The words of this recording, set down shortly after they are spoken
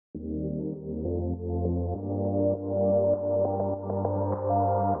Hello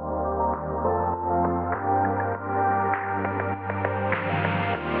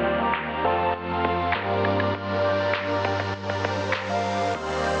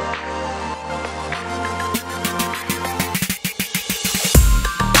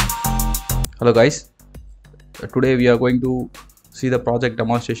guys, today we are going to see the project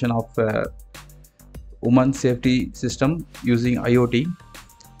demonstration of women safety system using IoT.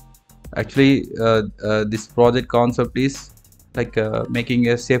 Actually, this project concept is like making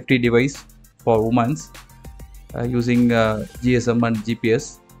a safety device for women using GSM and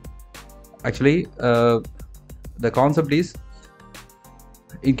GPS. Actually, the concept is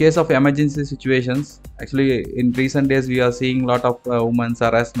in case of emergency situations. Actually, in recent days we are seeing a lot of women's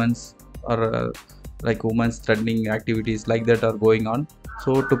harassments or like women's threatening activities like that are going on.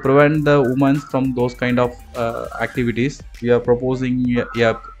 So to prevent the women from those kind of activities, we are proposing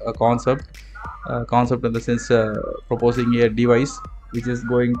a concept in the sense proposing a device which is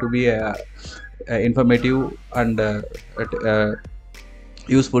going to be informative and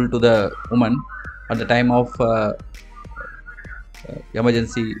useful to the woman at the time of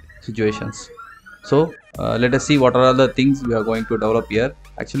emergency situations. So let us see what are the things we are going to develop here.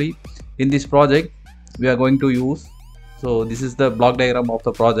 Actually, in this project we are going to use, so this is the block diagram of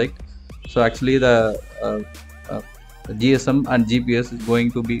the project. So actually the GSM and GPS is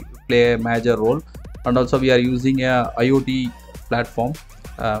going to play a major role, and also we are using a IoT platform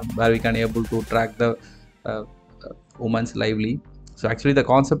where we can able to track the women's lively. So actually the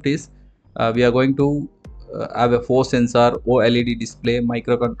concept is we are going to have a force sensor, OLED display,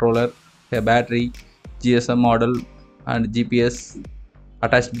 microcontroller, a battery, GSM model and GPS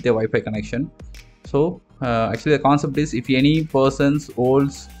attached with a Wi-Fi connection. So actually the concept is if any persons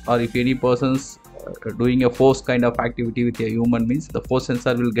holds or if any persons doing a force kind of activity with a human, means the force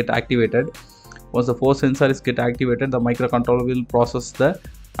sensor will get activated. Once the force sensor is get activated, the microcontroller will process the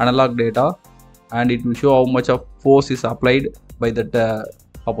analog data and it will show how much of force is applied by that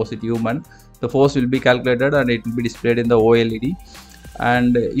opposite human. The force will be calculated and it will be displayed in the OLED.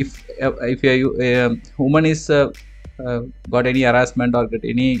 And if a woman is got any harassment or get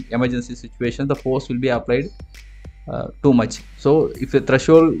any emergency situation, the force will be applied too much. So if the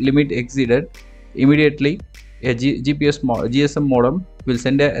threshold limit exceeded, immediately a GSM modem will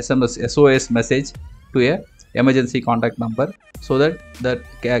send a SOS message to a emergency contact number, so that the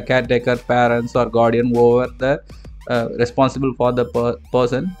caretaker, parents or guardian, whoever the responsible for the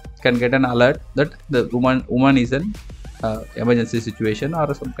person, can get an alert that the woman is in emergency situation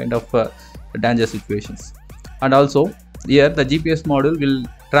or some kind of danger situations. And also here the GPS module will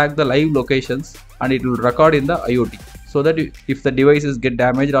track the live locations and it will record in the IoT, so that if the devices get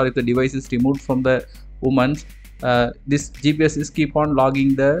damaged or if the device is removed from the woman's, this GPS is keep on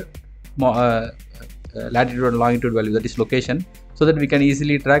logging the latitude and longitude value, that is location, so that we can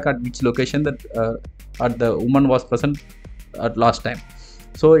easily track at which location that at the woman was present at last time.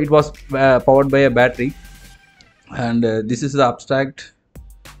 So it was powered by a battery, and this is the abstract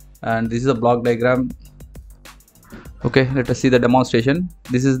and this is a block diagram. Okay, let us see the demonstration.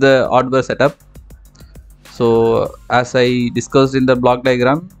 This is the hardware setup. So as I discussed in the block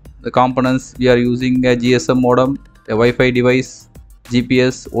diagram, the components we are using a GSM modem, a Wi-Fi device,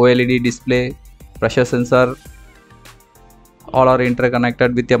 GPS, OLED display, pressure sensor, all are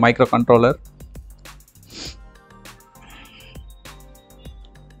interconnected with a microcontroller.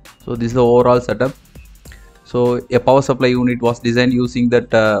 So this is the overall setup. So a power supply unit was designed using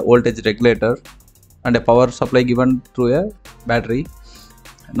that voltage regulator and a power supply given through a battery.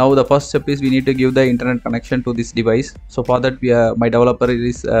 Now the first step is we need to give the internet connection to this device. So for that my developer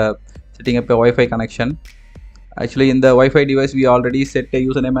is setting up a Wi-Fi connection. Actually in the Wi-Fi device we already set a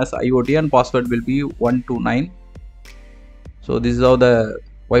username as IOT and password will be 129. So this is how the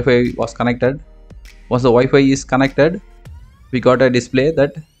Wi-Fi was connected. Once the Wi-Fi is connected, we got a display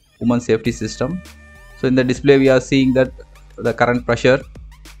that women safety system. So in the display we are seeing that the current pressure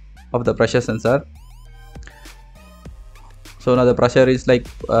of the pressure sensor. So now the pressure is like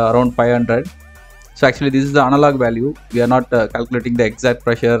around 500. So actually this is the analog value. We are not calculating the exact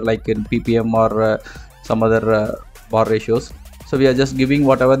pressure like in ppm or some other bar ratios. So we are just giving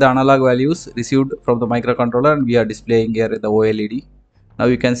whatever the analog values received from the microcontroller and we are displaying here in the OLED. Now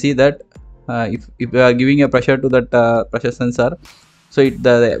you can see that if we are giving a pressure to that pressure sensor, so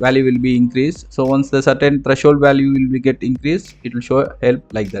the value will be increased. So once the certain threshold value will be get increased, it will show help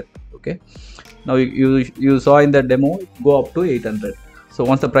like that. Okay. Now you saw in the demo go up to 800. So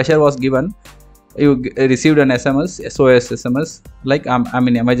once the pressure was given, you received an SMS, SOS SMS, like I'm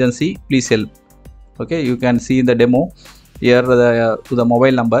in emergency, please help. Okay, you can see in the demo Here to the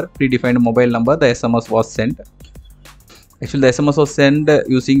mobile number, predefined mobile number, the SMS was sent. Actually, the SMS was sent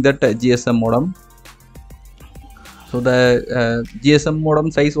using that GSM modem. So the GSM modem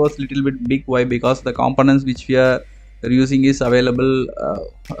size was little bit big. Why? Because the components which we are using is available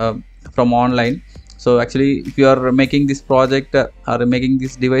from online. So actually, if you are making this project or making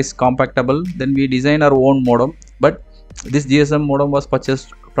this device compactable, then we design our own modem. But this GSM modem was purchased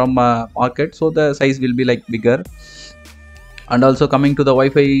from market, so the size will be like bigger. And also coming to the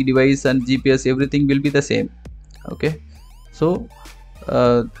Wi-Fi device and GPS, everything will be the same. Okay, so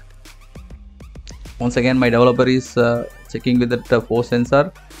once again my developer is checking with the force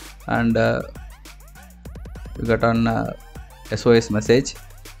sensor, and you got an SOS message.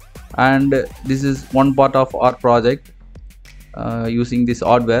 And this is one part of our project using this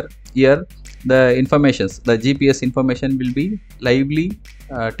hardware. Here the informations, the GPS information will be lively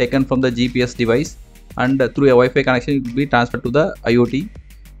taken from the GPS device, and through a Wi-Fi connection it will be transferred to the IoT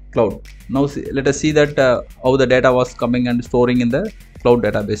cloud. Now let us see that how the data was coming and storing in the cloud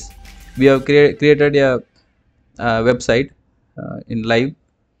database. We have created a website in live,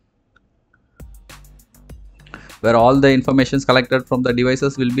 where all the informations collected from the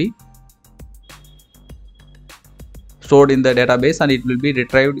devices will be stored in the database, and it will be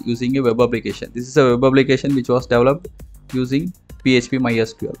retrieved using a web application. This is a web application which was developed using PHP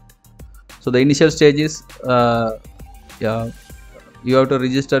MySQL. So the initial stage is you have to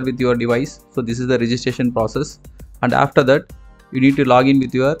register with your device. So this is the registration process, and after that you need to log in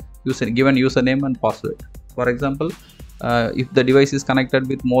with your given username and password. For example, if the device is connected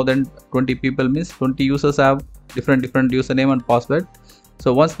with more than 20 people, means 20 users have different username and password.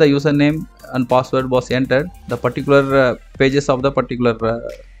 So once the username and password was entered, the particular pages of the particular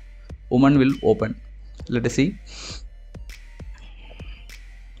woman will open. Let us see.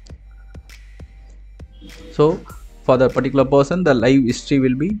 So for the particular person, the live history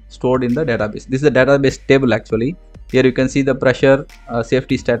will be stored in the database. This is the database table actually. Here you can see the pressure,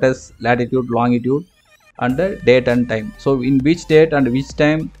 safety status, latitude, longitude, and the date and time. So in which date and which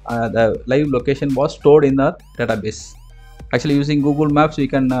time the live location was stored in the database. Actually, using Google Maps, we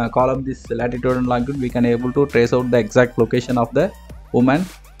can call up this latitude and longitude. We can able to trace out the exact location of the woman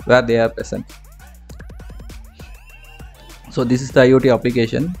where they are present. So this is the IoT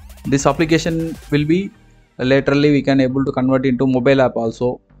application. This application will be laterally we can able to convert into mobile app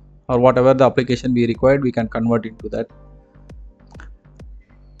also, or whatever the application we required, we can convert into that.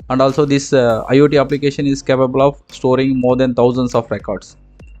 And also this IoT application is capable of storing more than thousands of records.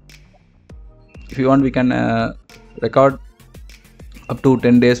 If you want, we can record up to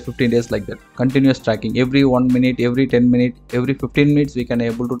 10 days, 15 days, like that. Continuous tracking, every 1 minute, every 10 minutes, every 15 minutes we can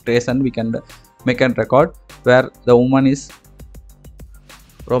able to trace, and we can make a record where the woman is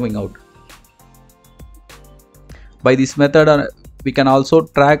roaming out. By this method we can also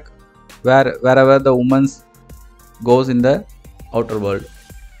track wherever the woman goes in the outer world.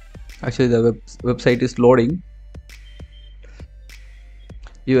 Actually the website is loading.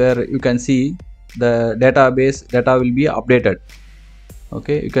 Here you can see the database data will be updated.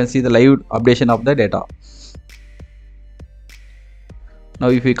 Okay, you can see the live updation of the data. Now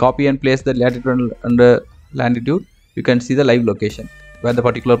if we copy and place the latitude and the longitude, you can see the live location where the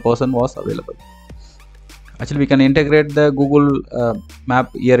particular person was available. Actually we can integrate the Google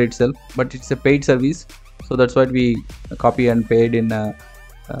map here itself, but it's a paid service, so that's why we copy and pasted in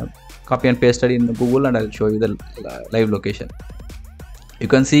Google, and I'll show you the live location. You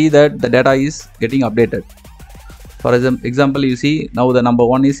can see that the data is getting updated. For example, you see now the number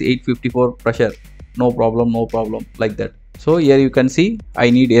 1 is 854 pressure, no problem, like that. So here you can see I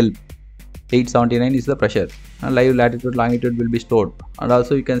need help, 879 is the pressure, and live latitude longitude will be stored. And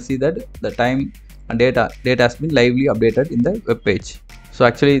also you can see that the time and data has been lively updated in the web page. So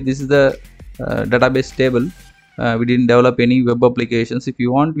actually this is the database table. We didn't develop any web applications. If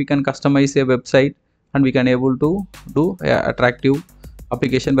you want, we can customize a website, and we can able to do attractive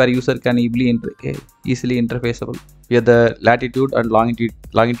application where user can easily interfaceable. Here the latitude and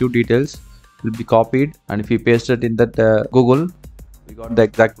longitude details will be copied, and if we paste it in that Google, we got the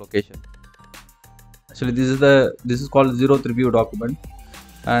exact location. Actually this is called zeroth review document,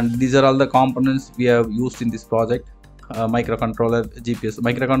 and these are all the components we have used in this project. Microcontroller, GPS.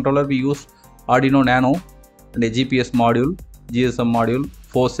 Microcontroller we use Arduino Nano, and a GPS module, GSM module,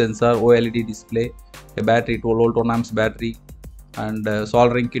 force sensor, OLED display, a battery, 12 amps battery, and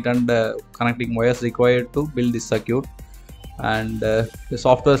soldering kit and connecting wires required to build this circuit. And the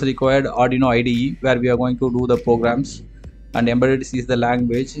software is required Arduino IDE, where we are going to do the programs, and embedded is the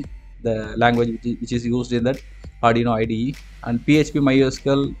language which is used in that Arduino IDE. And PHP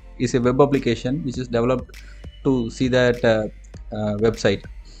MySQL is a web application which is developed to see that website.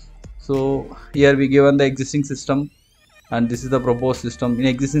 So here we given the existing system, and this is the proposed system. In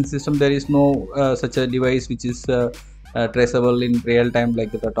existing system there is no such a device which is traceable in real time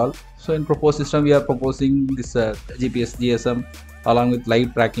like that at all. So in proposed system we are proposing this GPS GSM along with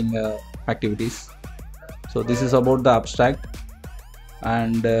live tracking activities. So this is about the abstract.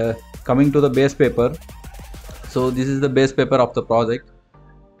 And coming to the base paper, so this is the base paper of the project.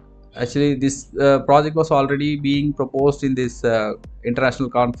 Actually this project was already being proposed in this international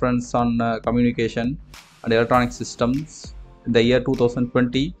conference on communication and electronic systems in the year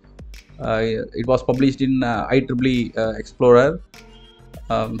 2020. It was published in IEEE Explorer.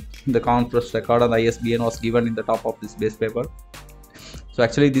 The conference record and the ISBN was given in the top of this base paper. So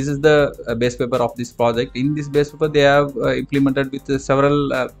actually this is the base paper of this project. In this base paper they have implemented with several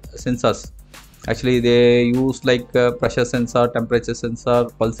sensors. Actually they use like pressure sensor, temperature sensor,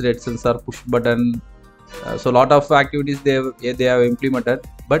 pulse rate sensor, push button. So a lot of activities they have implemented.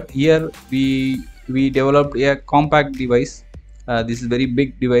 But here we developed a compact device. This is very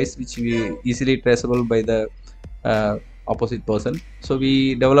big device which we easily traceable by the opposite person. So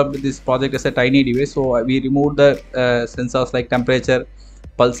we developed this project as a tiny device. So we removed the sensors like temperature,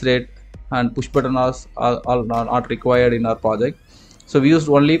 pulse rate and push button are not required in our project. So we used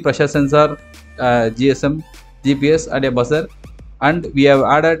only pressure sensor, GSM, GPS and a buzzer, and we have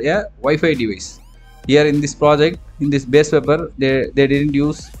added a Wi-Fi device. Here in this project, in this base paper, they didn't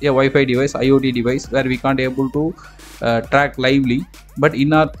use a Wi-Fi device, IoT device, where we can't able to track lively. But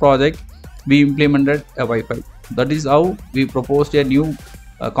in our project, we implemented a Wi-Fi. That is how we proposed a new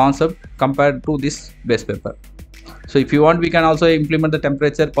concept compared to this base paper. So if you want, we can also implement the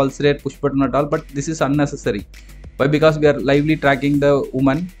temperature, pulse rate, push button at all, but this is unnecessary. Why? Because we are lively tracking the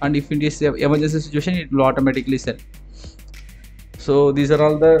woman, and if it is an emergency situation, it will automatically send. So these are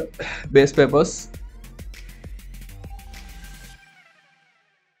all the base papers.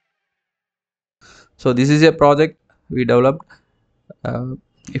 So this is a project we developed.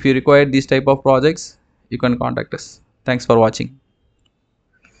 If you require these type of projects, you can contact us. Thanks for watching.